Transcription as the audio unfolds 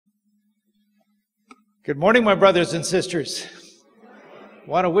Good morning, my brothers and sisters. I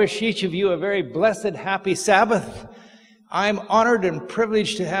want to wish each of you a very blessed, happy Sabbath. I'm honored and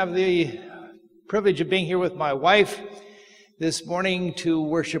privileged to have the privilege of being here with my wife this morning to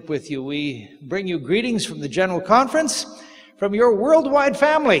worship with you. We bring you greetings from the General Conference, from your worldwide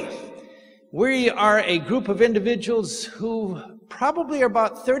family. We are a group of individuals who probably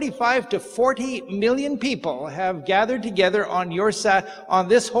about 35 to 40 million people have gathered together on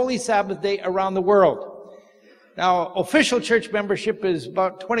this holy Sabbath day around the world. Now, official church membership is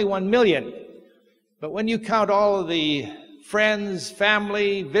about 21 million. But when you count all of the friends,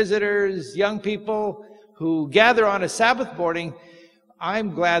 family, visitors, young people who gather on a Sabbath morning,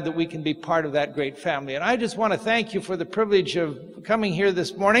 I'm glad that we can be part of that great family. And I just want to thank you for the privilege of coming here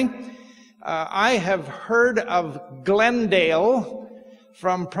this morning. I have heard of Glendale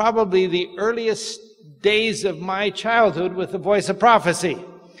from probably the earliest days of my childhood with the Voice of Prophecy.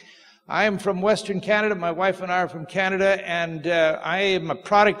 I am from Western Canada. My wife and I are from Canada, and I am a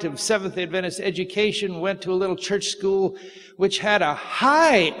product of Seventh-day Adventist education, went to a little church school which had a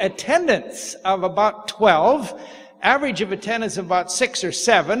high attendance of about 12, average of attendance of about 6 or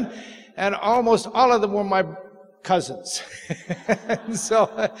 7, and almost all of them were my cousins.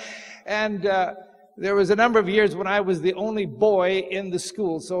 There was a number of years when I was the only boy in the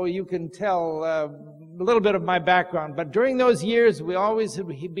school, so you can tell a little bit of my background. But during those years, we always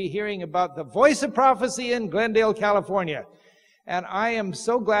would be hearing about the Voice of Prophecy in Glendale, California. And I am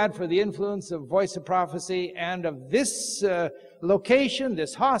so glad for the influence of Voice of Prophecy and of this location,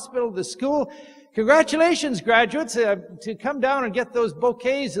 this hospital, this school. Congratulations, graduates, to come down and get those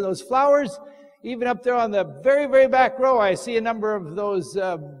bouquets and those flowers. Even up there on the very, very back row, I see a number of those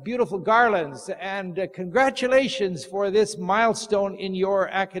beautiful garlands. And congratulations for this milestone in your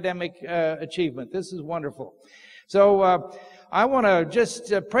academic achievement. This is wonderful. So I want to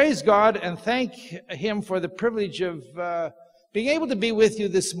just praise God and thank Him for the privilege of being able to be with you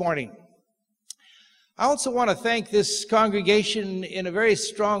this morning. I also want to thank this congregation in a very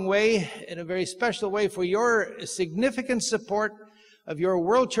strong way, in a very special way, for your significant support of your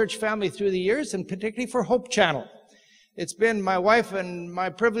World Church family through the years, and particularly for Hope Channel. It's been my wife and my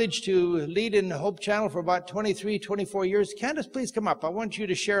privilege to lead in Hope Channel for about 23, 24 years. Candace, please come up. I want you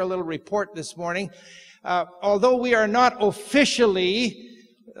to share a little report this morning. Although we are not officially,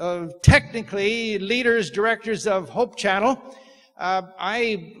 technically leaders, directors of Hope Channel,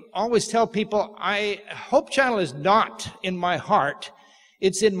 I always tell people Hope Channel is not in my heart,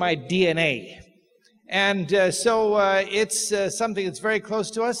 it's in my DNA. And so it's something that's very close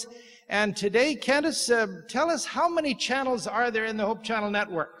to us. And today, Candace, tell us, how many channels are there in the Hope Channel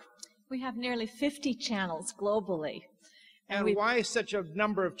network? We have nearly 50 channels globally. And why such a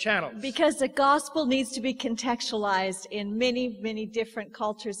number of channels? Because the gospel needs to be contextualized in many, many different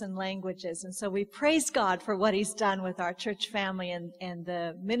cultures and languages. And so we praise God for what He's done with our church family and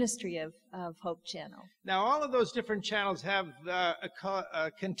the ministry of Hope Channel. Now, all of those different channels have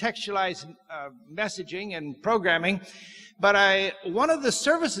contextualized messaging and programming. But one of the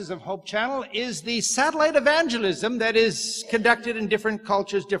services of Hope Channel is the satellite evangelism that is conducted in different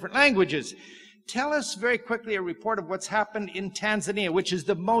cultures, different languages. Tell us very quickly a report of what's happened in Tanzania, which is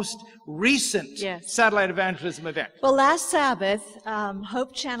the most recent satellite evangelism event. Well, last Sabbath,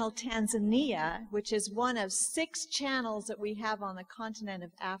 Hope Channel Tanzania, which is one of 6 channels that we have on the continent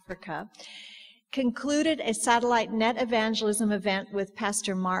of Africa, concluded a satellite net evangelism event with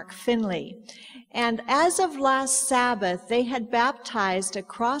Pastor Mark Finley. And as of last Sabbath, they had baptized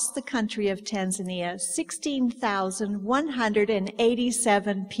across the country of Tanzania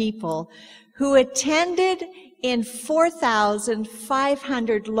 16,187 people who attended in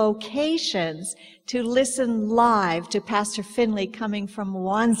 4,500 locations to listen live to Pastor Finley coming from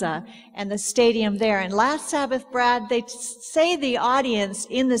Mwanza and the stadium there. And last Sabbath, Brad, they say the audience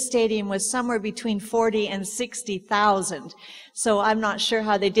in the stadium was somewhere between 40 and 60,000. So I'm not sure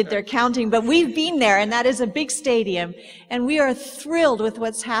how they did their counting, but we've been there, and that is a big stadium, and we are thrilled with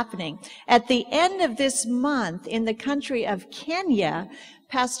what's happening. At the end of this month, in the country of Kenya,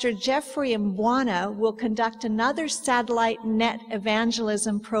 Pastor Jeffrey Mbwana will conduct another satellite net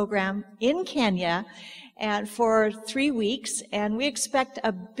evangelism program in Kenya and for 3 weeks, and we expect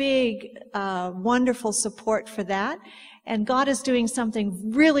a big, wonderful support for that. And God is doing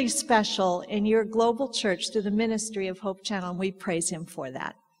something really special in your global church through the ministry of Hope Channel, and we praise Him for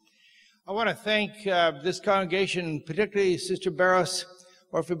that. I want to thank this congregation, particularly Sister Barros,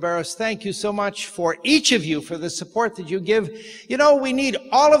 Orphan Barros. Thank you so much for each of you for the support that you give. You know, we need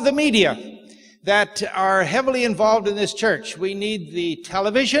all of the media that are heavily involved in this church. We need the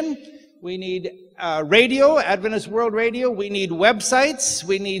television. We need radio, Adventist World Radio. We need websites.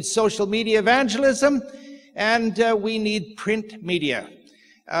 We need social media evangelism. And we need print media.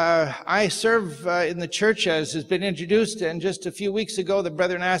 I serve in the church, as has been introduced, and just a few weeks ago, the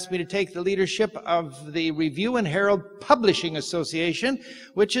brethren asked me to take the leadership of the Review and Herald Publishing Association,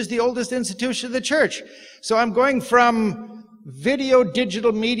 which is the oldest institution of the church. So I'm going from video,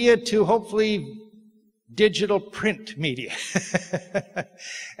 digital media to hopefully digital print media.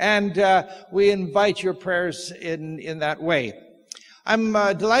 And we invite your prayers in that way. I'm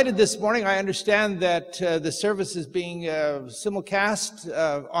delighted this morning. I understand that the service is being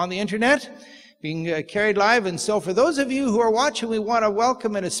simulcast on the internet, being carried live. And so for those of you who are watching, we want to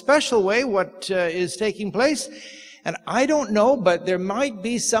welcome in a special way what is taking place. And I don't know, but there might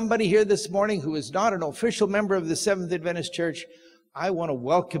be somebody here this morning who is not an official member of the Seventh Adventist Church. I want to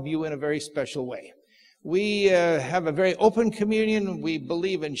welcome you in a very special way. We have a very open communion. We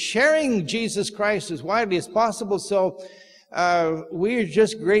believe in sharing Jesus Christ as widely as possible. So we're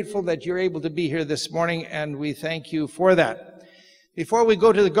just grateful that you're able to be here this morning, and we thank you for that. Before we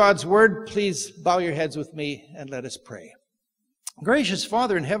go to God's Word, please bow your heads with me and let us pray. Gracious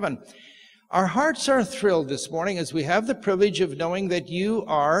Father in heaven, our hearts are thrilled this morning as we have the privilege of knowing that you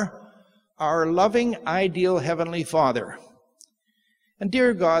are our loving, ideal Heavenly Father. And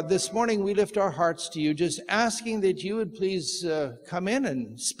dear God, this morning we lift our hearts to you, just asking that you would please come in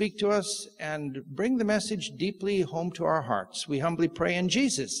and speak to us and bring the message deeply home to our hearts. We humbly pray in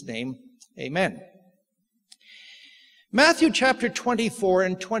Jesus' name, amen. Matthew chapter 24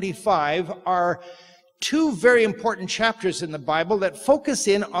 and 25 are two very important chapters in the Bible that focus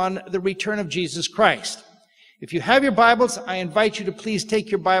in on the return of Jesus Christ. If you have your Bibles, I invite you to please take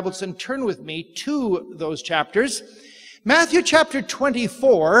your Bibles and turn with me to those chapters. Matthew chapter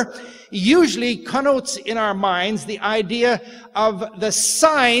 24 usually connotes in our minds the idea of the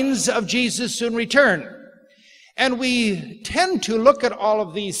signs of Jesus' soon return. And we tend to look at all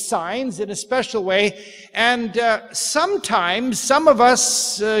of these signs in a special way, and sometimes some of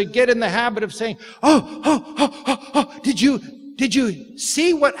us get in the habit of saying, did you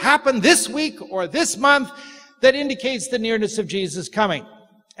see what happened this week or this month that indicates the nearness of Jesus coming?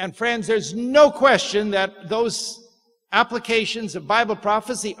 And friends, there's no question that those applications of Bible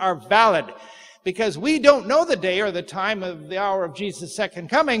prophecy are valid, because we don't know the day or the time of the hour of Jesus' second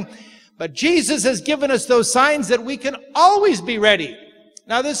coming, but Jesus has given us those signs that we can always be ready.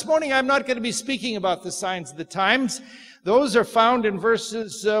 Now this morning I'm not going to be speaking about the signs of the times. Those are found in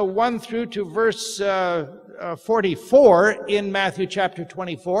verses 1 through to verse 44 in Matthew chapter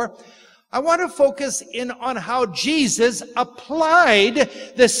 24. I want to focus in on how Jesus applied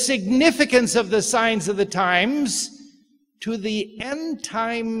the significance of the signs of the times to the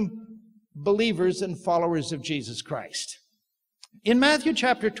end-time believers and followers of Jesus Christ. In Matthew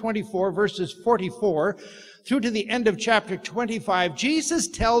chapter 24, verses 44 through to the end of chapter 25, Jesus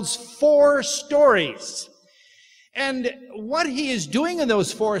tells 4 stories. And what he is doing in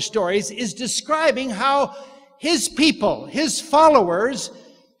those 4 stories is describing how his people, his followers,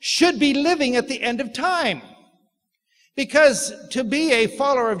 should be living at the end of time. Because to be a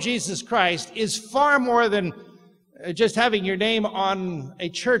follower of Jesus Christ is far more than just having your name on a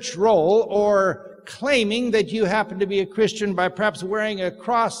church roll or claiming that you happen to be a Christian by perhaps wearing a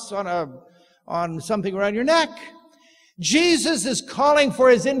cross on something around your neck. Jesus is calling for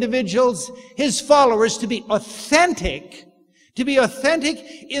his individuals, his followers, to be authentic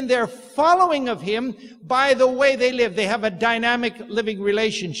in their following of him by the way they live. They have a dynamic living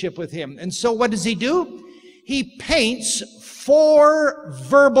relationship with him. And so what does he do? He paints 4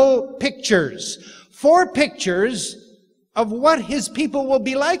 verbal pictures. 4 pictures of what his people will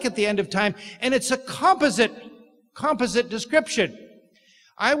be like at the end of time. And it's a composite description.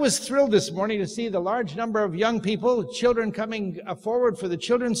 I was thrilled this morning to see the large number of young people, children coming forward for the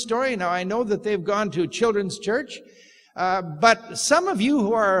children's story. Now I know that they've gone to children's church, but some of you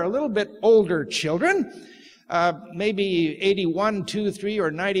who are a little bit older children, maybe 81, 2, 3,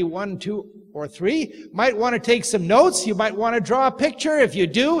 or 91, 2, or 3, might want to take some notes. You might want to draw a picture. If you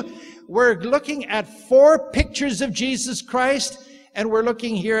do, we're looking at 4 pictures of Jesus Christ, and we're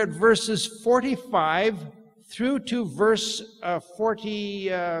looking here at verses 45 through to verse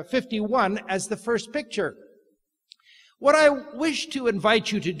 51 as the first picture. What I wish to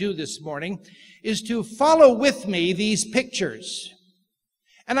invite you to do this morning is to follow with me these pictures.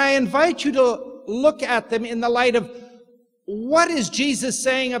 And I invite you to look at them in the light of what is Jesus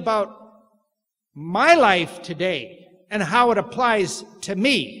saying about my life today and how it applies to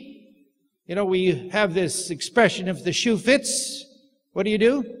me. You know, we have this expression, if the shoe fits, what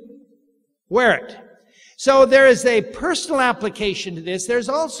do? Wear it. So there is a personal application to this. There's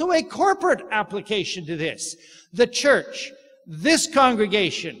also a corporate application to this. The church, this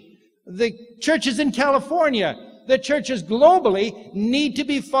congregation, the churches in California, the churches globally need to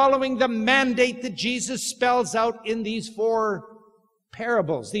be following the mandate that Jesus spells out in these 4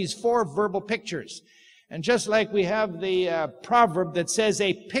 parables, these 4 verbal pictures. And just like we have the proverb that says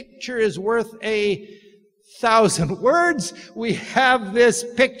a picture is worth 1,000 words, we have this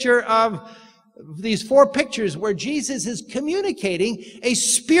picture of these 4 pictures where Jesus is communicating a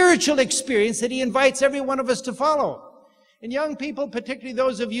spiritual experience that he invites every one of us to follow. And young people, particularly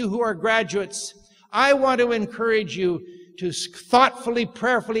those of you who are graduates, I want to encourage you to thoughtfully,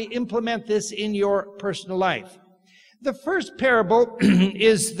 prayerfully implement this in your personal life. The first parable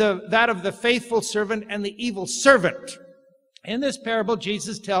is that of the faithful servant and the evil servant. In this parable,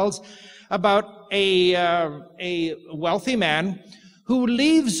 Jesus tells about a wealthy man who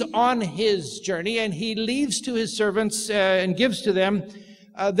leaves on his journey, and he leaves to his servants and gives to them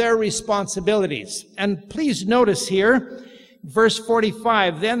their responsibilities. And please notice here, verse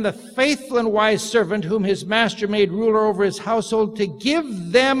 45, then the faithful and wise servant whom his master made ruler over his household to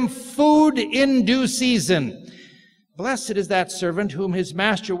give them food in due season. Blessed is that servant whom his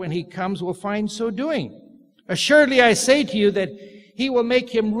master, when he comes, will find so doing. Assuredly, I say to you that he will make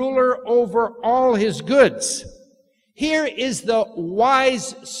him ruler over all his goods. Here is the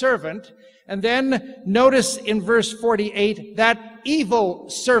wise servant. And then notice in verse 48, that evil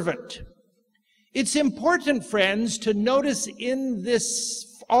servant. It's important, friends, to notice in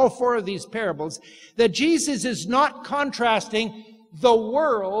all 4 of these parables that Jesus is not contrasting the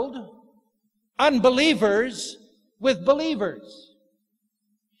world, unbelievers, with believers.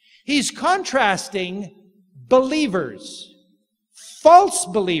 He's contrasting believers, false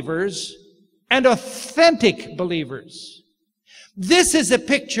believers, and authentic believers. This is a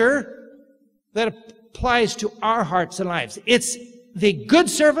picture that applies to our hearts and lives. It's the good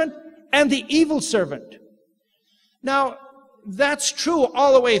servant and the evil servant. Now, that's true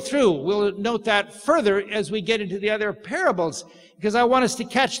all the way through. We'll note that further as we get into the other parables, because I want us to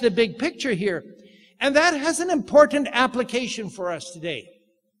catch the big picture here. And that has an important application for us today.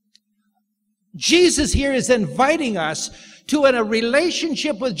 Jesus here is inviting us to a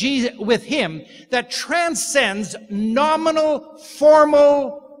relationship with him that transcends nominal,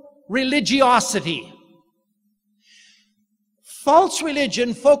 formal religiosity. False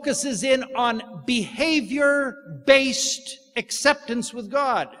religion focuses in on behavior-based acceptance with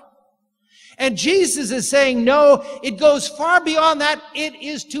God. And Jesus is saying, no, it goes far beyond that. It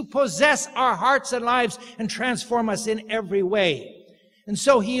is to possess our hearts and lives and transform us in every way. And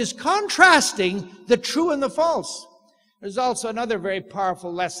so he is contrasting the true and the false. There's also another very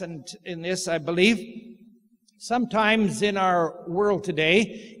powerful lesson in this, I believe. Sometimes in our world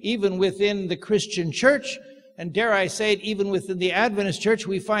today, even within the Christian church, and dare I say it, even within the Adventist church,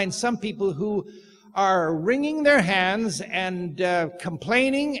 we find some people who are wringing their hands and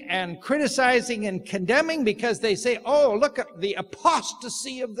complaining and criticizing and condemning because they say, oh, look at the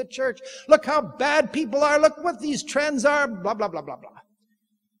apostasy of the church. Look how bad people are. Look what these trends are, blah, blah, blah, blah, blah.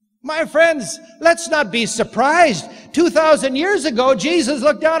 My friends, let's not be surprised. 2,000 years ago, Jesus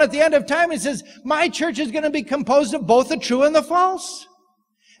looked down at the end of time and says, my church is going to be composed of both the true and the false.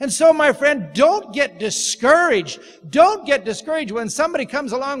 And so, my friend, don't get discouraged. Don't get discouraged when somebody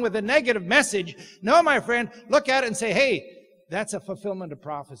comes along with a negative message. No, my friend, look at it and say, hey, that's a fulfillment of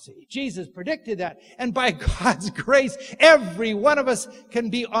prophecy. Jesus predicted that. And by God's grace, every one of us can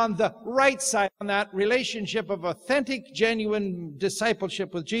be on the right side on that relationship of authentic, genuine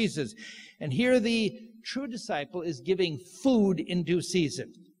discipleship with Jesus. And here the true disciple is giving food in due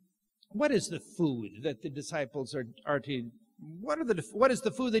season. What is the food that the disciples are to what is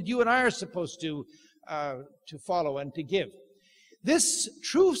the food that you and I are supposed to follow and to give? This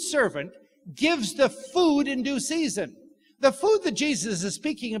true servant gives the food in due season. The food that Jesus is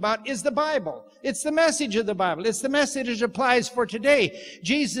speaking about is the Bible. It's the message of the Bible. It's the message that applies for today.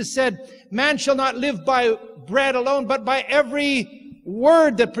 Jesus said, man shall not live by bread alone, but by every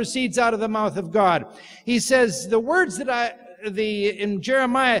word that proceeds out of the mouth of God. He says, the words that in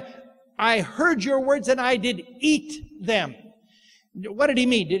Jeremiah, I heard your words and I did eat them. What did he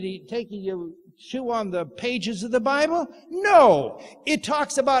mean? Did he take you chew on the pages of the Bible? No. It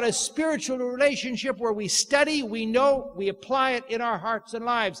talks about a spiritual relationship where we study, we know, we apply it in our hearts and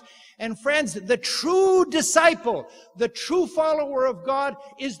lives. And friends, the true disciple, the true follower of God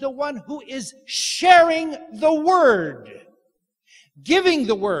is the one who is sharing the Word, giving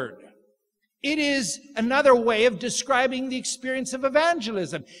the Word. It is another way of describing the experience of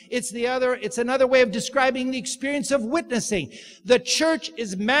evangelism. It's another way of describing the experience of witnessing. The church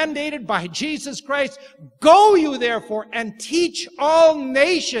is mandated by Jesus Christ. Go you therefore and teach all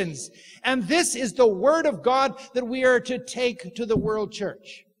nations. And this is the word of God that we are to take to the world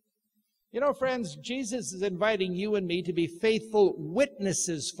church. You know, friends, Jesus is inviting you and me to be faithful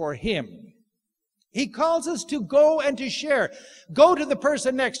witnesses for him. He calls us to go and to share. Go to the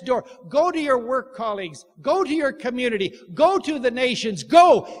person next door. Go to your work colleagues. Go to your community. Go to the nations.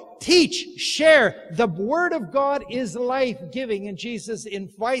 Go, teach, share. The Word of God is life-giving, and Jesus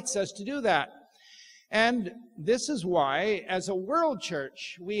invites us to do that. And this is why, as a world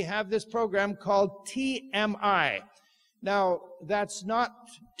church, we have this program called TMI. Now, that's not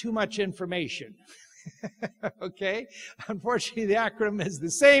too much information. Okay? Unfortunately, the acronym is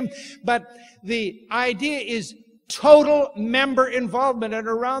the same, but the idea is total member involvement. And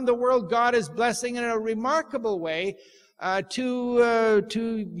around the world, God is blessing in a remarkable way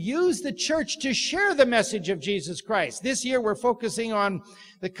to use the church to share the message of Jesus Christ. This year, we're focusing on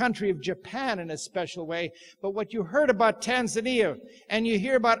the country of Japan in a special way. But what you heard about Tanzania, and you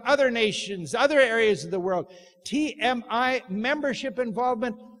hear about other nations, other areas of the world, TMI membership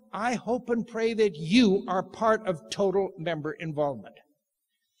involvement, I hope and pray that you are part of total member involvement.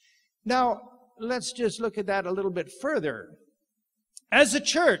 Now, let's just look at that a little bit further. As a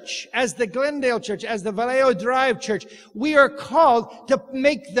church, as the Glendale Church, as the Vallejo Drive Church, we are called to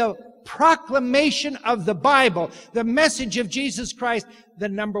make the proclamation of the Bible, the message of Jesus Christ, the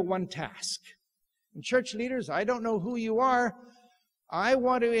number one task. And church leaders, I don't know who you are. I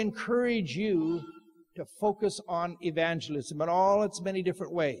want to encourage you to focus on evangelism in all its many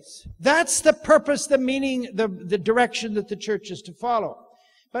different ways. That's the purpose, the meaning, the direction that the church is to follow.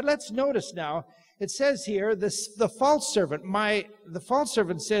 But let's notice now, it says here, the false servant, the false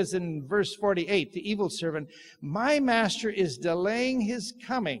servant says in verse 48, the evil servant, my master is delaying his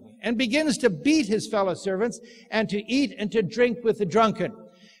coming, and begins to beat his fellow servants, and to eat and to drink with the drunken.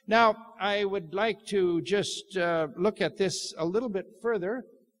 Now, I would like to just look at this a little bit further,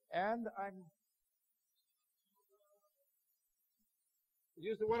 and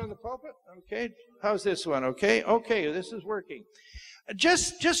use the one on the pulpit? Okay. How's this one? Okay. Okay, this is working.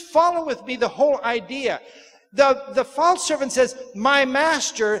 Just follow with me the whole idea. The false servant says, my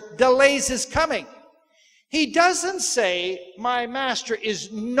master delays his coming. He doesn't say, my master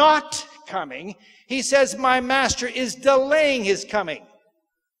is not coming. He says, my master is delaying his coming.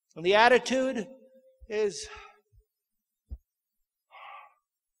 And the attitude is,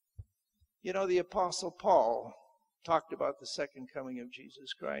 you know, the Apostle Paul talked about the second coming of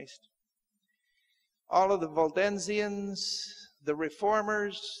Jesus Christ. All of the Waldensians, the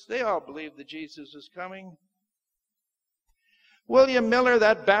Reformers, they all believed that Jesus was coming. William Miller,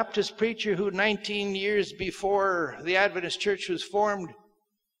 that Baptist preacher who 19 years before the Adventist Church was formed,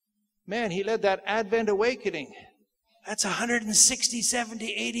 man, he led that Advent awakening. That's 160,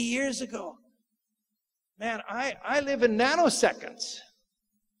 70, 80 years ago. Man, I live in nanoseconds.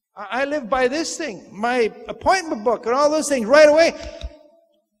 I live by this thing, my appointment book and all those things right away.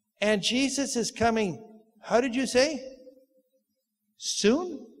 And Jesus is coming, how did you say?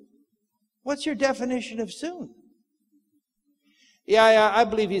 Soon? What's your definition of soon? Yeah, I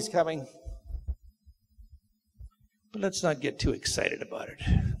believe he's coming. But let's not get too excited about it.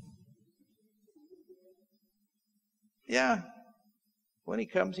 Yeah, when he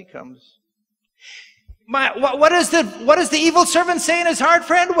comes, he comes. What does the evil servant say in his heart,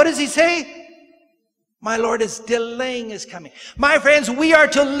 friend? What does he say? My Lord is delaying his coming. My friends, we are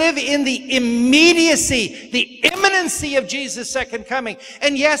to live in the immediacy, the imminency of Jesus' second coming.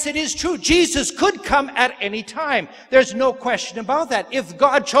 And yes, it is true. Jesus could come at any time. There's no question about that. If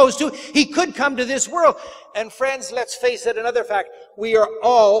God chose to, he could come to this world. And friends, let's face it, another fact. We are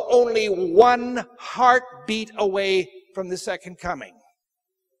all only one heartbeat away from the second coming.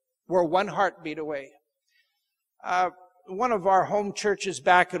 We're one heartbeat away. One of our home churches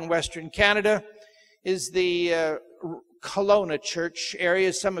back in Western Canada is the Kelowna church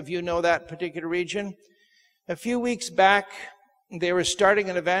area. Some of you know that particular region. A few weeks back, they were starting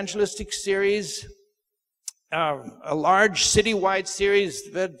an evangelistic series, a large citywide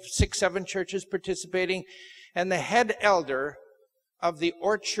series. They had 6, 7 churches participating. And the head elder of the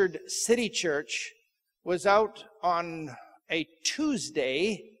Orchard City Church was out on a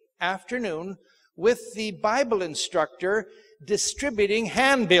Tuesday afternoon with the Bible instructor distributing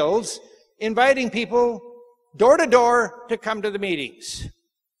handbills, inviting people door to door to come to the meetings.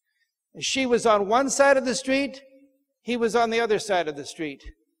 She was on one side of the street, he was on the other side of the street.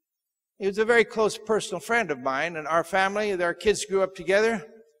 He was a very close personal friend of mine and our family. Our kids grew up together.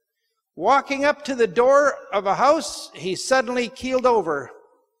 Walking up to the door of a house, he suddenly keeled over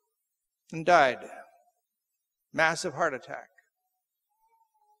and died. Massive heart attack.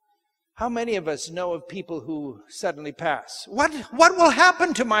 How many of us know of people who suddenly pass? What will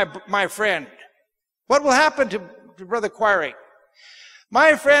happen to my friend? What will happen to Brother Quarry?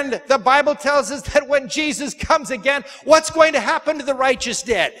 My friend, the Bible tells us that when Jesus comes again, what's going to happen to the righteous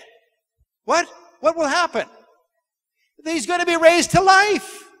dead? What? What will happen? He's going to be raised to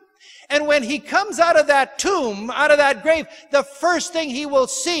life. And when he comes out of that tomb, out of that grave, the first thing he will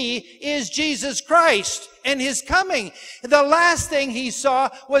see is Jesus Christ and his coming. The last thing he saw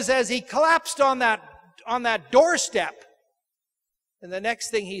was as he collapsed on that doorstep. And the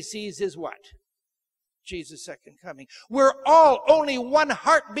next thing he sees is what? Jesus' second coming. We're all only one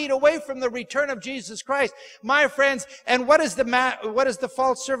heartbeat away from the return of Jesus Christ. My friends, and what does the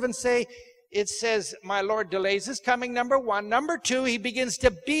false servant say? It says, my Lord delays his coming, number one. Number two, he begins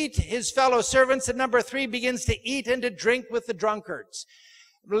to beat his fellow servants. And number three, begins to eat and to drink with the drunkards.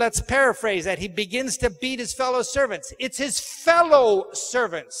 Let's paraphrase that. He begins to beat his fellow servants. It's his fellow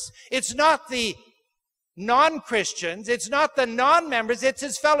servants. It's not the non-Christians. It's not the non-members. It's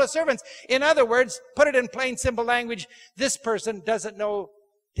his fellow servants. In other words, put it in plain, simple language, this person doesn't know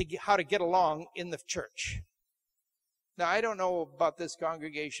how to get along in the church. Now, I don't know about this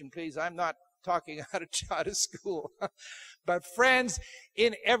congregation, please. I'm not talking out of school. But friends,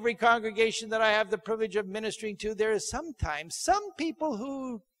 in every congregation that I have the privilege of ministering to, there is sometimes some people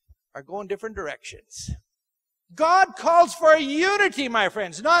who are going different directions. God calls for unity, my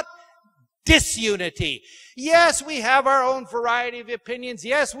friends, not disunity. Yes, we have our own variety of opinions.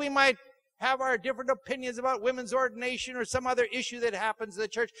 Yes, we might have our different opinions about women's ordination or some other issue that happens in the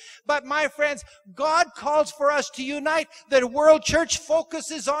church. But my friends, God calls for us to unite. The world church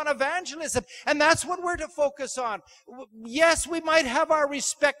focuses on evangelism, and that's what we're to focus on. Yes, we might have our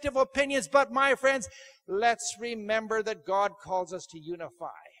respective opinions, but my friends, let's remember that God calls us to unify.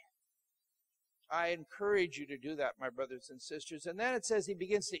 I encourage you to do that, my brothers and sisters. And then it says he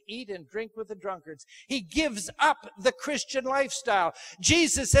begins to eat and drink with the drunkards. He gives up the Christian lifestyle.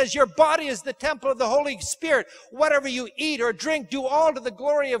 Jesus says your body is the temple of the Holy Spirit. Whatever you eat or drink, do all to the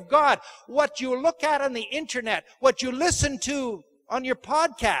glory of God. What you look at on the internet, what you listen to on your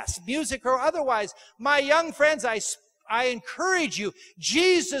podcast, music or otherwise, my young friends, I encourage you,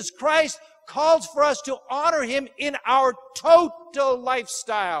 Jesus Christ calls for us to honor him in our total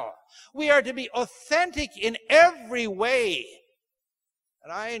lifestyle. We are to be authentic in every way.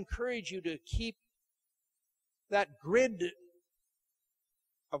 And I encourage you to keep that grid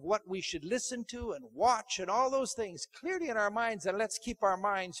of what we should listen to and watch and all those things clearly in our minds, and let's keep our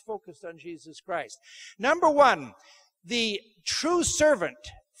minds focused on Jesus Christ. Number one, the true servant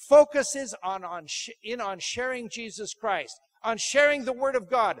focuses on sharing Jesus Christ, on sharing the Word of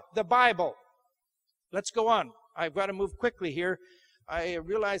God, the Bible. Let's go on. I've got to move quickly here. I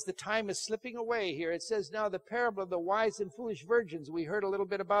realize the time is slipping away here. It says now the parable of the wise and foolish virgins. We heard a little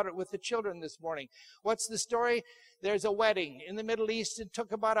bit about it with the children this morning. What's the story? There's a wedding. In the Middle East, it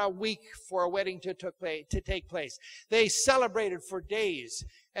took about a week for a wedding to take place. They celebrated for days.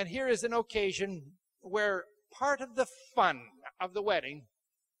 And here is an occasion where part of the fun of the wedding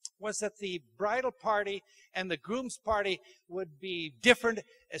was that the bridal party and the groom's party would be different,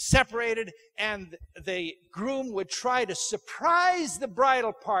 separated, and the groom would try to surprise the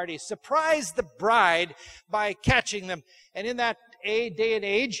bridal party, surprise the bride by catching them. And in that day and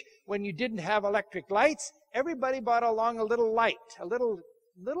age, when you didn't have electric lights, everybody brought along a little light, a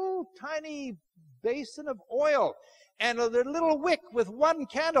little tiny basin of oil, and a little wick with one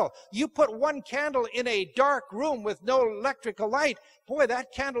candle. You put one candle in a dark room with no electrical light, boy,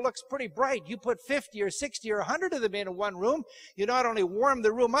 that candle looks pretty bright. You put 50 or 60 or 100 of them in one room, you not only warm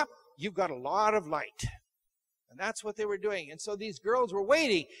the room up, you've got a lot of light. And that's what they were doing. And so these girls were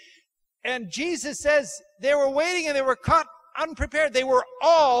waiting. And Jesus says they were waiting and they were caught unprepared. They were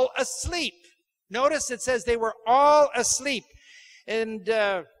all asleep. Notice it says they were all asleep. And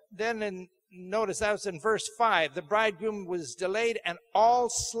notice that was in verse 5. The bridegroom was delayed and all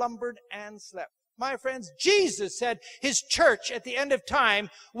slumbered and slept. My friends, Jesus said his church at the end of time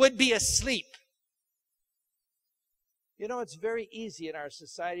would be asleep. You know, it's very easy in our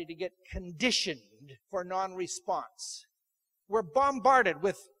society to get conditioned for non-response. We're bombarded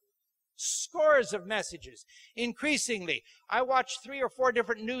with scores of messages. Increasingly, I watch 3 or 4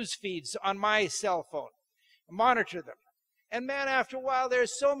 different news feeds on my cell phone, monitor them. And man, after a while,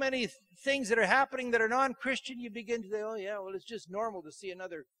 there's so many things that are happening that are non-Christian, you begin to say, oh yeah, well, it's just normal to see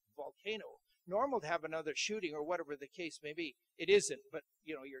another volcano. Normal to have another shooting or whatever the case may be. It isn't, but,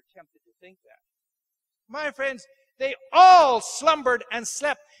 you know, you're tempted to think that. My friends, They all slumbered and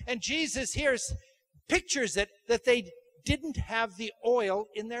slept. And Jesus here pictures it that they didn't have the oil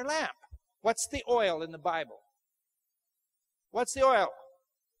in their lamp. What's the oil in the Bible? What's the oil?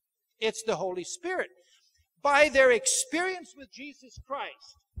 It's the Holy Spirit. By their experience with Jesus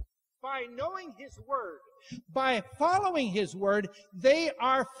Christ, by knowing His Word, by following His Word, they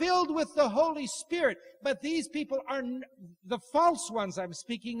are filled with the Holy Spirit. But these people are, the false ones I'm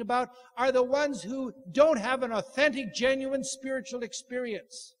speaking about, are the ones who don't have an authentic, genuine spiritual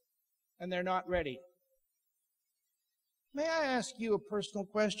experience. And they're not ready. May I ask you a personal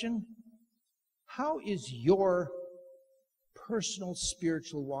question? How is your personal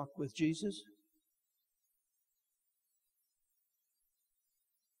spiritual walk with Jesus?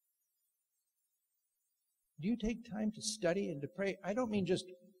 Do you take time to study and to pray? I don't mean just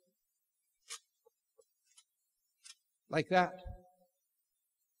like that.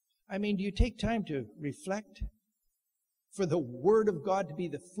 I mean, do you take time to reflect for the Word of God to be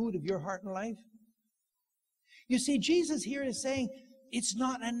the food of your heart and life? You see, Jesus here is saying it's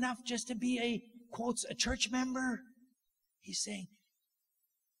not enough just to be a, quotes, a church member. He's saying,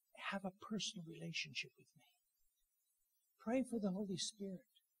 have a personal relationship with me. Pray for the Holy Spirit.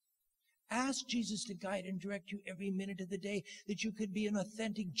 Ask Jesus to guide and direct you every minute of the day, that you could be an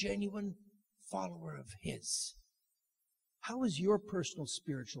authentic, genuine follower of His. How is your personal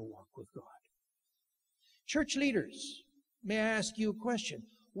spiritual walk with God? Church leaders, may I ask you a question?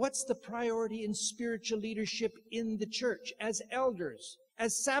 What's the priority in spiritual leadership in the church? As elders,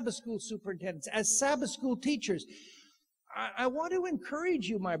 as Sabbath school superintendents, as Sabbath school teachers, I want to encourage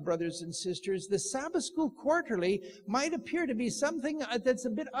you, my brothers and sisters, the Sabbath School Quarterly might appear to be something that's a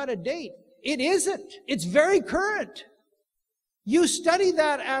bit out of date. It isn't. It's very current. You study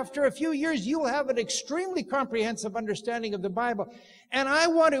that after a few years, you will have an extremely comprehensive understanding of the Bible. And I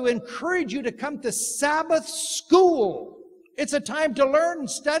want to encourage you to come to Sabbath school. It's a time to learn and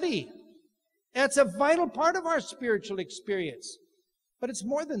study. It's a vital part of our spiritual experience. But it's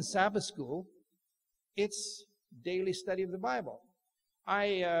more than Sabbath school. It's daily study of the Bible.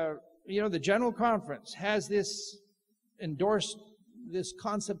 The General Conference has endorsed this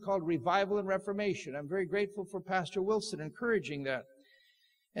concept called revival and reformation. I'm very grateful for Pastor Wilson encouraging that.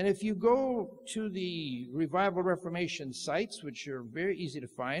 And if you go to the revival reformation sites, which are very easy to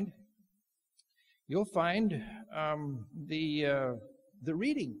find, you'll find the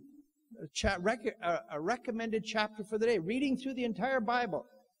reading, a recommended chapter for the day, reading through the entire Bible.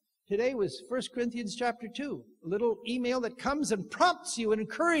 Today was 1 Corinthians chapter 2, a little email that comes and prompts you and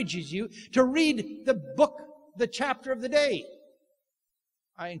encourages you to read the chapter of the day.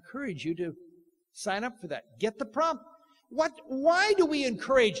 I encourage you to sign up for that. Get the prompt. Why do we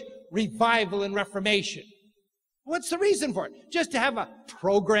encourage revival and reformation? What's the reason for it? Just to have a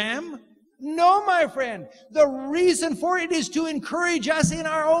program? No, my friend. The reason for it is to encourage us in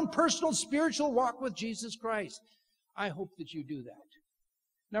our own personal spiritual walk with Jesus Christ. I hope that you do that.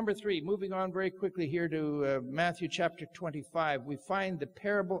 Number 3, moving on very quickly here to Matthew chapter 25, we find the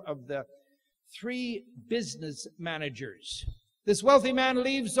parable of the 3 business managers. This wealthy man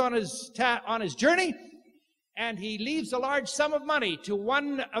leaves on his journey, and he leaves a large sum of money to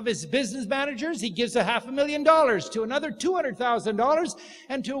one of his business managers. He gives $500,000, to another $200,000,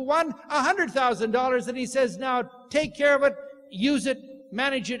 and to one $100,000, and he says, now take care of it, use it,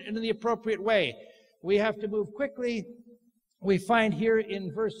 manage it in the appropriate way. We have to move quickly. We find here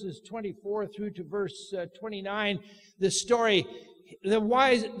in verses 24 through to verse 29, the story. The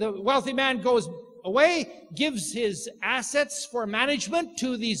wealthy man goes away, gives his assets for management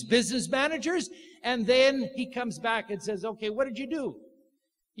to these business managers, and then he comes back and says, okay, what did you do?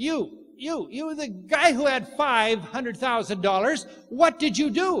 You, the guy who had $500,000, what did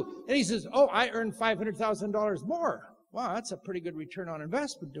you do? And he says, oh, I earned $500,000 more. Wow, that's a pretty good return on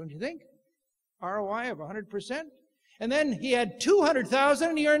investment, don't you think? ROI of 100%. And then he had $200,000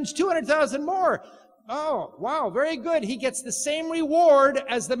 and he earns $200,000 more. Oh, wow, very good. He gets the same reward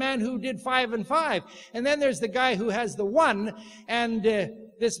as the man who did 5 and 5. And then there's the guy who has the 1, and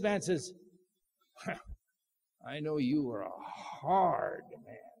this man says, I know you were a hard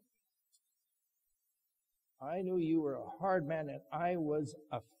man. I knew you were a hard man, and I was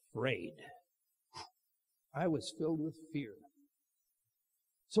afraid. I was filled with fear.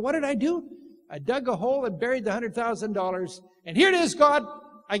 So what did I do? I dug a hole and buried the $100,000, and here it is, God.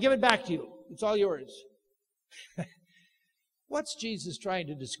 I give it back to you. It's all yours. What's Jesus trying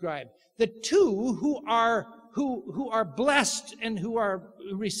to describe? The 2 who are blessed and who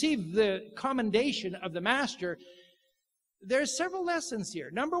receive the commendation of the master, there's several lessons here.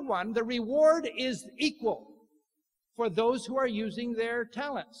 Number 1, the reward is equal for those who are using their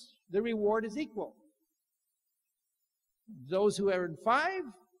talents. The reward is equal. Those who earn 5,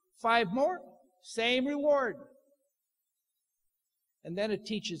 5 more, same reward. And then it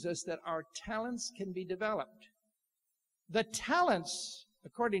teaches us that our talents can be developed. The talents,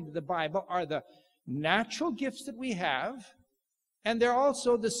 according to the Bible, are the natural gifts that we have, and they're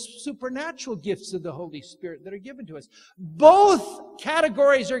also the supernatural gifts of the Holy Spirit that are given to us. Both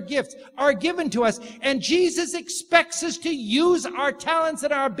categories or gifts are given to us, and Jesus expects us to use our talents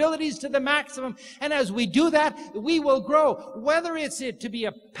and our abilities to the maximum. And as we do that, we will grow. Whether it's to be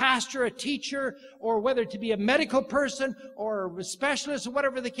a pastor, a teacher, or whether to be a medical person or a specialist, or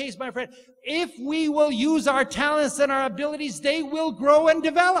whatever the case, my friend, if we will use our talents and our abilities, they will grow and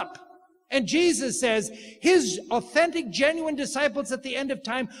develop. And Jesus says his authentic, genuine disciples at the end of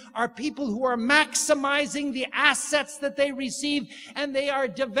time are people who are maximizing the assets that they receive, and they are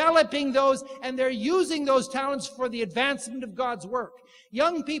developing those, and they're using those talents for the advancement of God's work.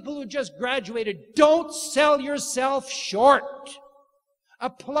 Young people who just graduated, don't sell yourself short.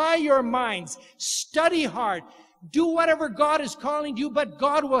 Apply your minds. Study hard. Do whatever God is calling you, but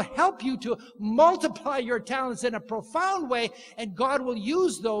God will help you to multiply your talents in a profound way, and God will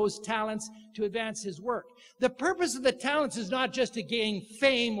use those talents to advance his work. The purpose of the talents is not just to gain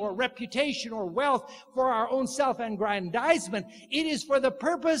fame or reputation or wealth for our own self-aggrandizement. It is for the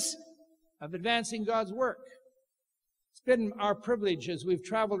purpose of advancing God's work. It's been our privilege as we've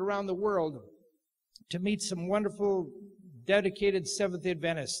traveled around the world to meet some wonderful, dedicated Seventh-day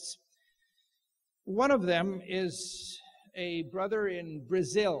Adventists. One of them is a brother in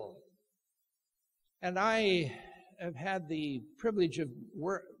Brazil, and I have had the privilege of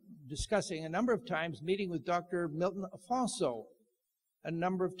discussing a number of times, meeting with Dr. Milton Afonso a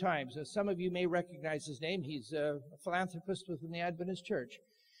number of times. As some of you may recognize his name, he's a philanthropist within the Adventist Church.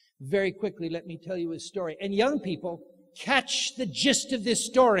 Very quickly, let me tell you his story. And young people, catch the gist of this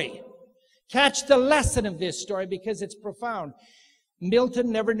story. Catch the lesson of this story, because it's profound.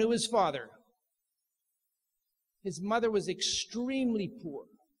 Milton never knew his father. His mother was extremely poor.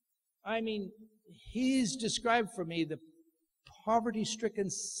 I mean, he's described for me the poverty-stricken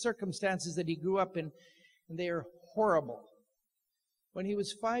circumstances that he grew up in, and they are horrible. When he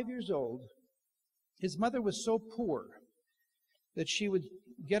was 5 years old, his mother was so poor that she would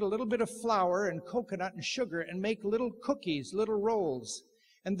get a little bit of flour and coconut and sugar and make little cookies, little rolls.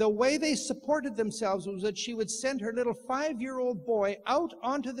 And the way they supported themselves was that she would send her little 5-year-old boy out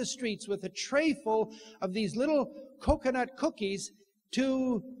onto the streets with a tray full of these little coconut cookies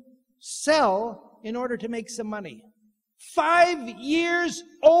to sell in order to make some money. 5 years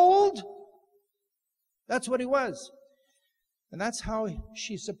old? That's what he was. And that's how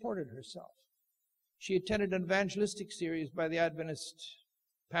she supported herself. She attended an evangelistic series by the Adventist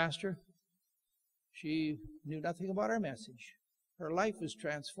pastor. She knew nothing about our message. Her life was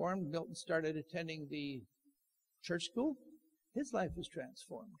transformed. Milton started attending the church school. His life was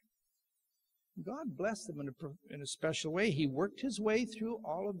transformed. God blessed him in a special way. He worked his way through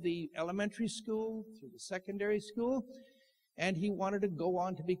all of the elementary school, through the secondary school, and he wanted to go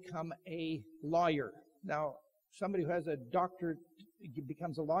on to become a lawyer. Now, somebody who has a doctorate,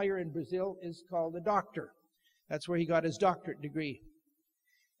 becomes a lawyer in Brazil, is called a doctor. That's where he got his doctorate degree.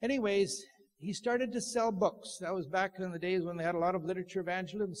 Anyways, he started to sell books. That was back in the days when they had a lot of literature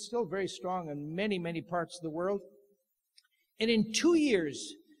evangelism, still very strong in many, many parts of the world. And in 2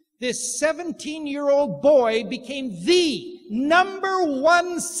 years, this 17-year-old boy became the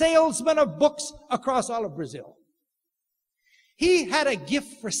 #1 salesman of books across all of Brazil. He had a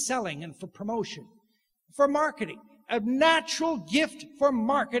gift for selling and for promotion, for marketing, a natural gift for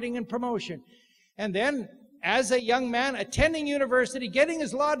marketing and promotion. And then, as a young man attending university, getting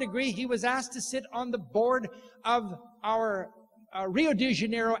his law degree, he was asked to sit on the board of our Rio de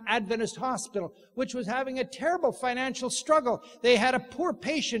Janeiro Adventist Hospital, which was having a terrible financial struggle. They had a poor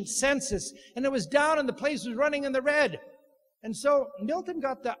patient census, and it was down and the place was running in the red. And so Milton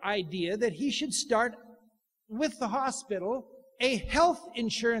got the idea that he should start with the hospital a health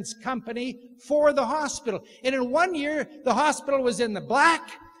insurance company for the hospital. And in 1 year, the hospital was in the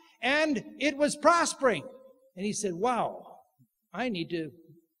black, and it was prospering. And he said, wow, I've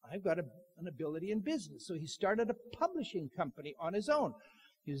got an ability in business. So he started a publishing company on his own.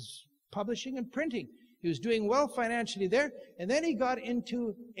 He was publishing and printing. He was doing well financially there. And then he got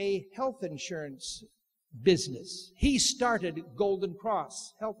into a health insurance business. He started Golden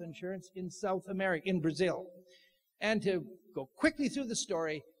Cross Health Insurance in South America, in Brazil. And to go quickly through the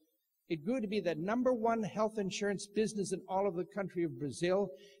story, it grew to be the #1 health insurance business in all of the country of Brazil,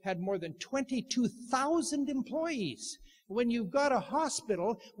 had more than 22,000 employees, when you've got a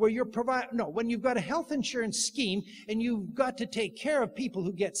hospital where you're when you've got a health insurance scheme and you've got to take care of people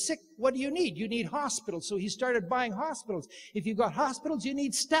who get sick, what do you need? You need hospitals. So he started buying hospitals. If you've got hospitals, you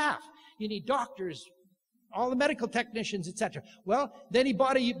need staff. You need doctors, all the medical technicians, etc. Well, then he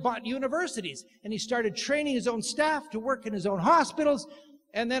bought universities, and he started training his own staff to work in his own hospitals,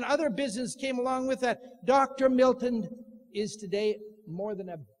 and then other business came along with that. Dr. Milton is today more than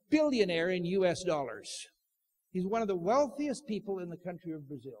a billionaire in US dollars. He's one of the wealthiest people in the country of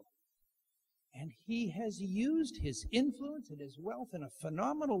Brazil. And he has used his influence and his wealth in a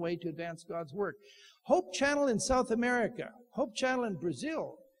phenomenal way to advance God's work. Hope Channel in South America, Hope Channel in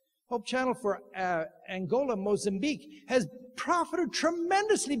Brazil, Hope Channel for Angola, Mozambique, has profited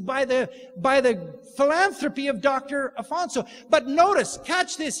tremendously by the philanthropy of Dr. Afonso. But notice,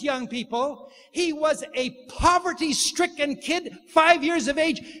 catch this, young people, he was a poverty-stricken kid, 5 years of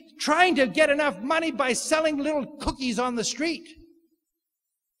age, trying to get enough money by selling little cookies on the street.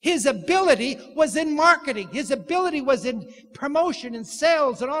 His ability was in marketing. His ability was in promotion and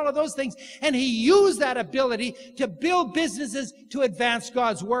sales and all of those things. And he used that ability to build businesses to advance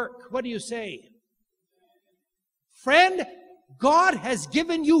God's work. What do you say? Friend, God has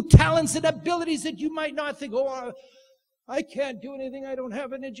given you talents and abilities that you might not think, oh, I can't do anything. I don't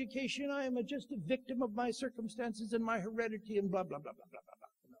have an education. I am just a victim of my circumstances and my heredity and blah, blah, blah, blah, blah,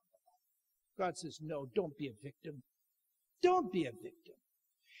 blah. God says, no, don't be a victim. Don't be a victim.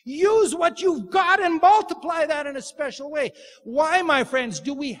 Use what you've got and multiply that in a special way. Why, my friends,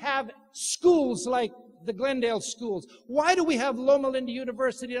 do we have schools like the Glendale schools? Why do we have Loma Linda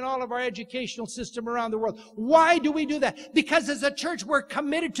University and all of our educational system around the world? Why do we do that? Because as a church, we're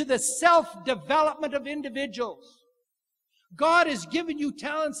committed to the self-development of individuals. God has given you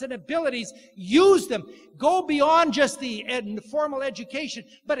talents and abilities. Use them. Go beyond just the formal education,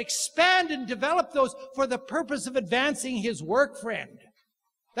 but expand and develop those for the purpose of advancing His work, friend.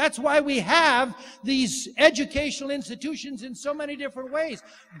 That's why we have these educational institutions in so many different ways.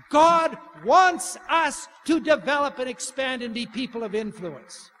 God wants us to develop and expand and be people of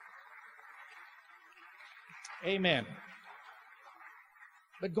influence. Amen.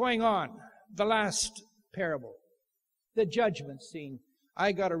 But going on, the last parable, the judgment scene.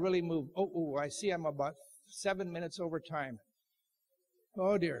 I got to really move. Oh, I see I'm about 7 minutes over time.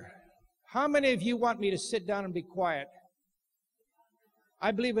 Oh, dear. How many of you want me to sit down and be quiet? I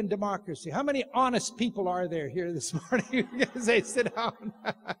believe in democracy. How many honest people are there here this morning? You're going to say, sit down.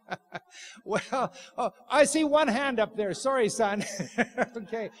 Well, I see one hand up there. Sorry, son.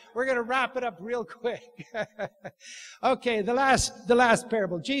 Okay, we're going to wrap it up real quick. Okay, the last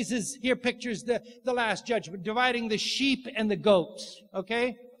parable. Jesus here pictures the last judgment, dividing the sheep and the goats.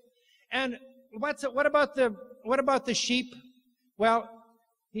 Okay, and what about the sheep? Well,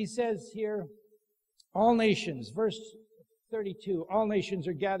 he says here, all nations, verse 32, all nations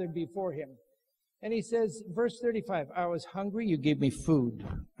are gathered before him. And he says, verse 35, I was hungry, you gave me food.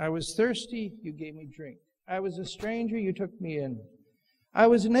 I was thirsty, you gave me drink. I was a stranger, you took me in. I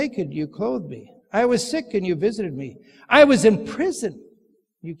was naked, you clothed me. I was sick, and you visited me. I was in prison,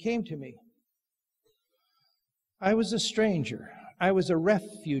 you came to me. I was a stranger. I was a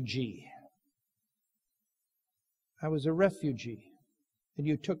refugee. I was a refugee, and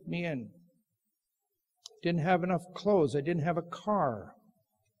you took me in. Didn't have enough clothes. I didn't have a car.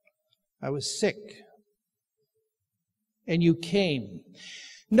 I was sick. And you came.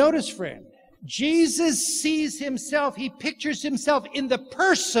 Notice, friend, Jesus sees himself, he pictures himself in the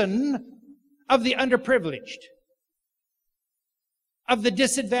person of the underprivileged, of the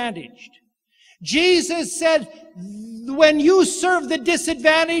disadvantaged. Jesus said, when you serve the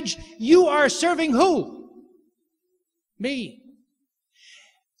disadvantaged, you are serving who? Me.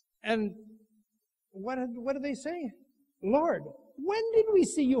 And what do they say? Lord, when did we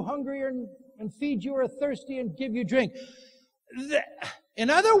see you hungry and feed you, or thirsty and give you drink? In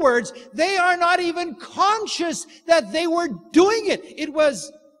other words, they are not even conscious that they were doing it. It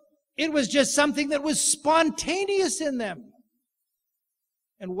was just something that was spontaneous in them.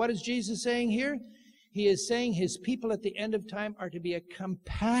 And what is Jesus saying here? He is saying his people at the end of time are to be a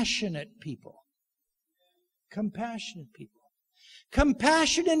compassionate people. Compassionate people.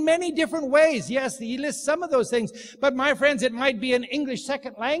 Compassion in many different ways. Yes, he lists some of those things. But my friends, it might be an English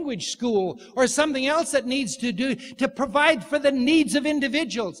second language school or something else that needs to do to provide for the needs of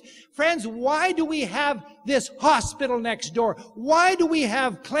individuals. Friends, why do we have this hospital next door? Why do we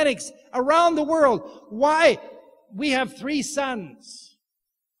have clinics around the world? Why? We have 3 sons.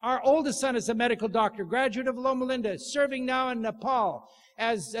 Our oldest son is a medical doctor, graduate of Loma Linda, serving now in Nepal.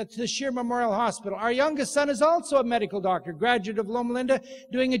 as at the Shear Memorial Hospital. Our youngest son is also a medical doctor, graduate of Loma Linda,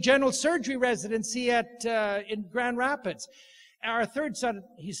 doing a general surgery residency in Grand Rapids. Our third son,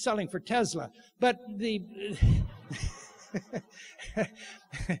 he's selling for Tesla. But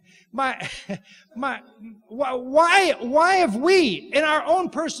why have we, in our own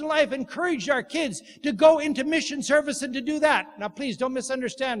personal life, encouraged our kids to go into mission service and to do that? Now, please don't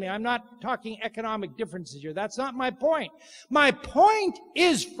misunderstand me. I'm not talking economic differences here. That's not my point. My point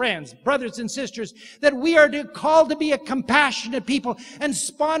is, friends, brothers and sisters, that we are called to be a compassionate people, and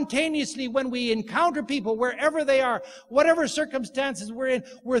spontaneously when we encounter people, wherever they are, whatever circumstances we're in,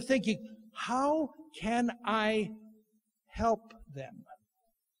 we're thinking, how can I help them?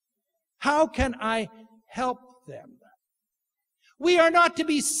 How can I help them? We are not to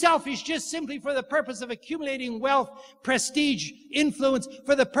be selfish just simply for the purpose of accumulating wealth, prestige, influence,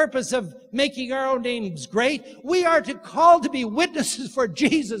 for the purpose of making our own names great. We are called to be witnesses for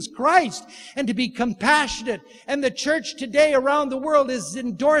Jesus Christ and to be compassionate. And the church today around the world is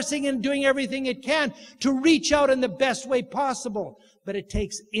endorsing and doing everything it can to reach out in the best way possible. But it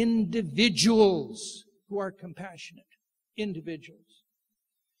takes individuals who are compassionate. Individuals.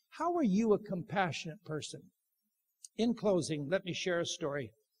 How are you a compassionate person? In closing, let me share a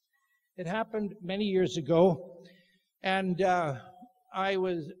story. It happened many years ago, and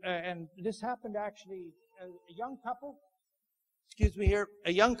and this happened actually, a young couple,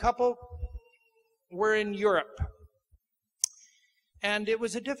 a young couple were in Europe. And it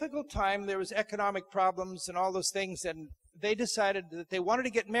was a difficult time. There was economic problems and all those things, and they decided that they wanted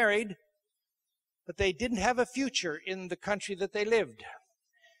to get married, but they didn't have a future in the country that they lived.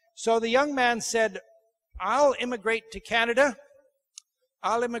 So the young man said, I'll immigrate to Canada.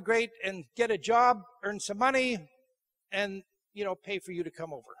 I'll immigrate and get a job, earn some money, and, pay for you to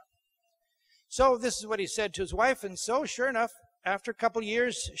come over. So this is what he said to his wife. And so, sure enough, after a couple of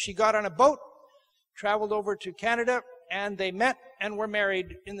years, she got on a boat, traveled over to Canada, and they met and were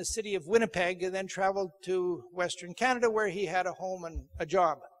married in the city of Winnipeg, and then traveled to Western Canada, where he had a home and a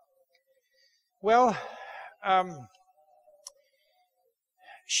job. Well,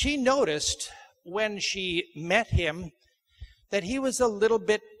 she noticed when she met him that he was a little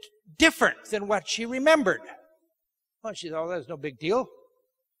bit different than what she remembered. Well, she thought, that's no big deal.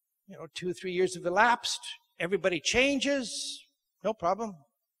 2, 3 years have elapsed. Everybody changes. No problem.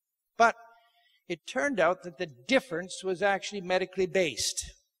 But it turned out that the difference was actually medically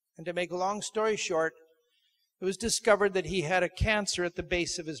based. And to make a long story short, it was discovered that he had a cancer at the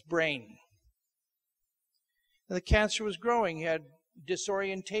base of his brain. And the cancer was growing. He had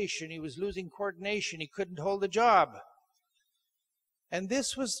disorientation. He was losing coordination. He couldn't hold a job. And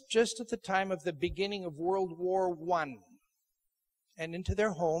this was just at the time of the beginning of World War I. And into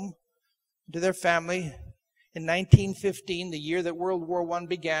their home, into their family, in 1915, the year that World War I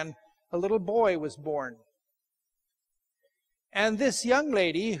began, a little boy was born. And this young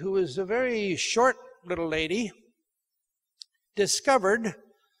lady, who was a very short little lady, discovered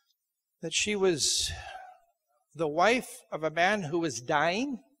that she was the wife of a man who was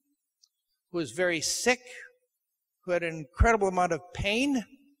dying, who was very sick, who had an incredible amount of pain.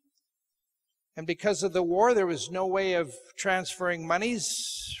 And because of the war, there was no way of transferring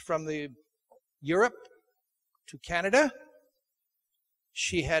monies from Europe to Canada.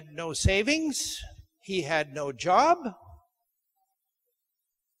 She had no savings. He had no job.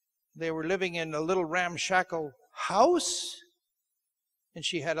 They were living in a little ramshackle house, and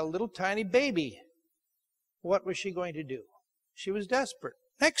she had a little tiny baby. What was she going to do? She was desperate.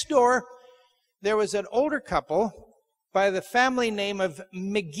 Next door, there was an older couple by the family name of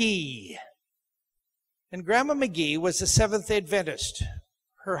McGee. And Grandma McGee was a Seventh-day Adventist.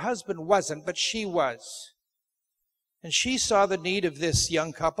 Her husband wasn't, but she was. And she saw the need of this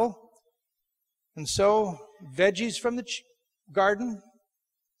young couple. And so, veggies from the garden,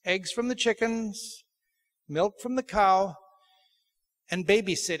 eggs from the chickens, milk from the cow, and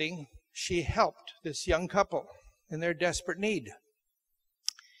babysitting, she helped this young couple in their desperate need.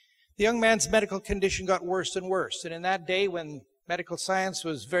 The young man's medical condition got worse and worse. And in that day, when medical science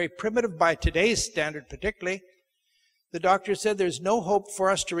was very primitive by today's standard particularly, the doctor said, there's no hope for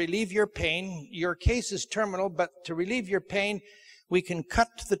us to relieve your pain. Your case is terminal, but to relieve your pain, we can cut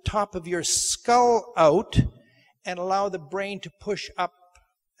the top of your skull out and allow the brain to push up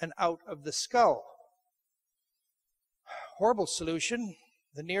and out of the skull. Horrible solution.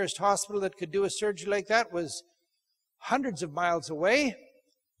 The nearest hospital that could do a surgery like that was hundreds of miles away,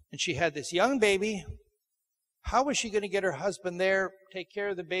 and she had this young baby. How was she going to get her husband there, take care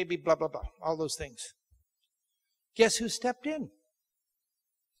of the baby, blah, blah, blah, all those things? Guess who stepped in?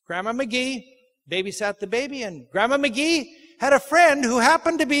 Grandma McGee babysat the baby, and Grandma McGee had a friend who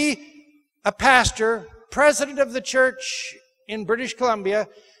happened to be a pastor, president of the church in British Columbia,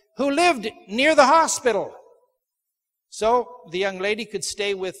 who lived near the hospital. So the young lady could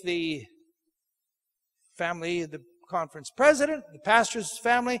stay with the family, the conference president, the pastor's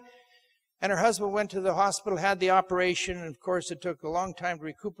family, and her husband went to the hospital, had the operation, and of course it took a long time to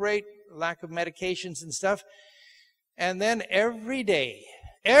recuperate, lack of medications and stuff. And then every day,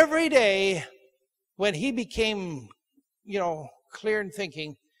 when he became, clear in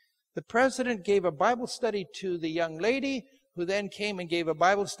thinking, the president gave a Bible study to the young lady, who then came and gave a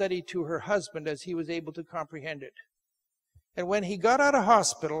Bible study to her husband as he was able to comprehend it. And when he got out of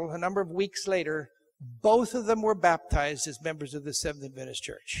hospital, a number of weeks later, both of them were baptized as members of the Seventh Adventist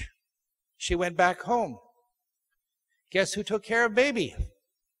Church. She went back home. Guess who took care of baby?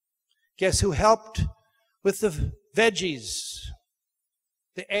 Guess who helped with the veggies,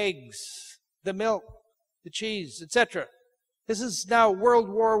 the eggs, the milk, the cheese, etc.? This is now World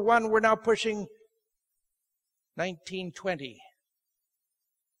War I. We're now pushing 1920.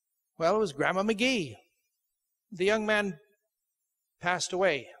 Well, it was Grandma McGee. The young man passed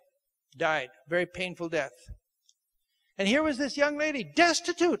away, died, very painful death. And here was this young lady,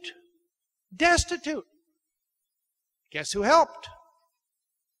 destitute. Guess who helped?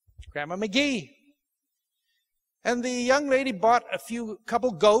 Grandma McGee. And the young lady bought a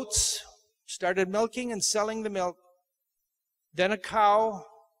couple goats, started milking and selling the milk. Then a cow,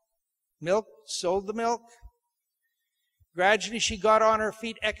 milk, sold the milk. Gradually she got on her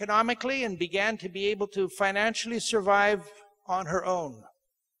feet economically and began to be able to financially survive on her own.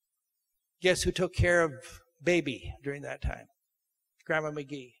 Guess who took care of baby during that time? Grandma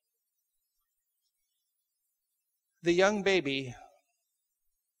McGee. The young baby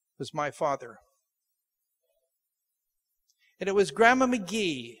was my father. And it was Grandma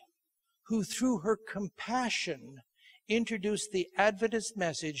McGee who, through her compassion, introduced the Adventist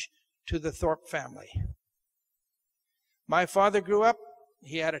message to the Thorp family. My father grew up.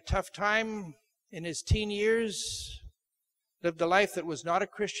 He had a tough time in his teen years, lived a life that was not a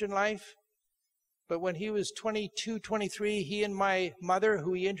Christian life. But when he was 22, 23, he and my mother,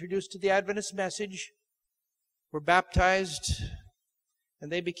 who he introduced to the Adventist message, were baptized,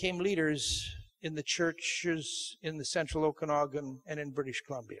 and they became leaders in the churches in the central Okanagan and in British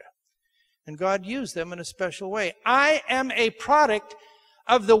Columbia. And God used them in a special way. I am a product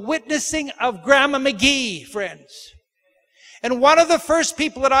of the witnessing of Grandma McGee, friends. And one of the first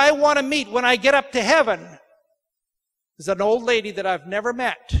people that I want to meet when I get up to heaven is an old lady that I've never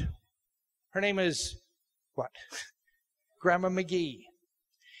met. Her name is, what? Grandma McGee.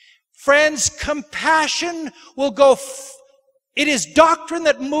 Friends, compassion will go, it is doctrine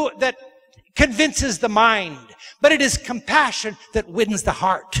that convinces the mind, but it is compassion that wins the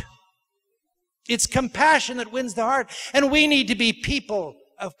heart. It's compassion that wins the heart. And we need to be people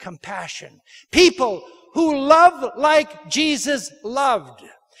of compassion. People who love like Jesus loved.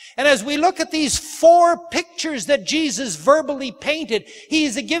 And as we look at these 4 pictures that Jesus verbally painted, he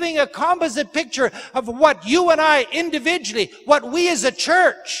is giving a composite picture of what you and I individually, what we as a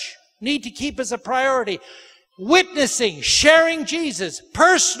church need to keep as a priority. Witnessing, sharing Jesus,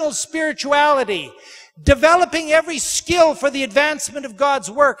 personal spirituality, developing every skill for the advancement of God's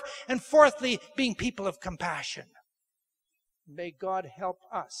work, and fourthly, being people of compassion. May God help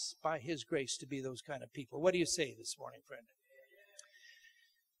us by his grace to be those kind of people. What do you say this morning, friend?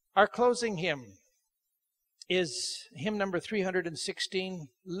 Our closing hymn is hymn number 316,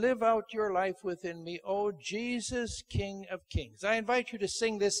 Live Out Your Life Within Me, O Jesus, King of Kings. I invite you to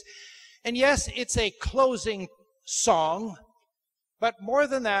sing this. And yes, it's a closing song, but more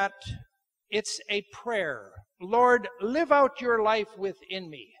than that, it's a prayer. Lord, live out your life within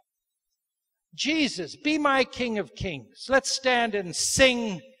me. Jesus, be my King of Kings. Let's stand and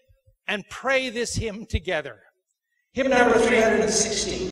sing and pray this hymn together. Hymn number 316.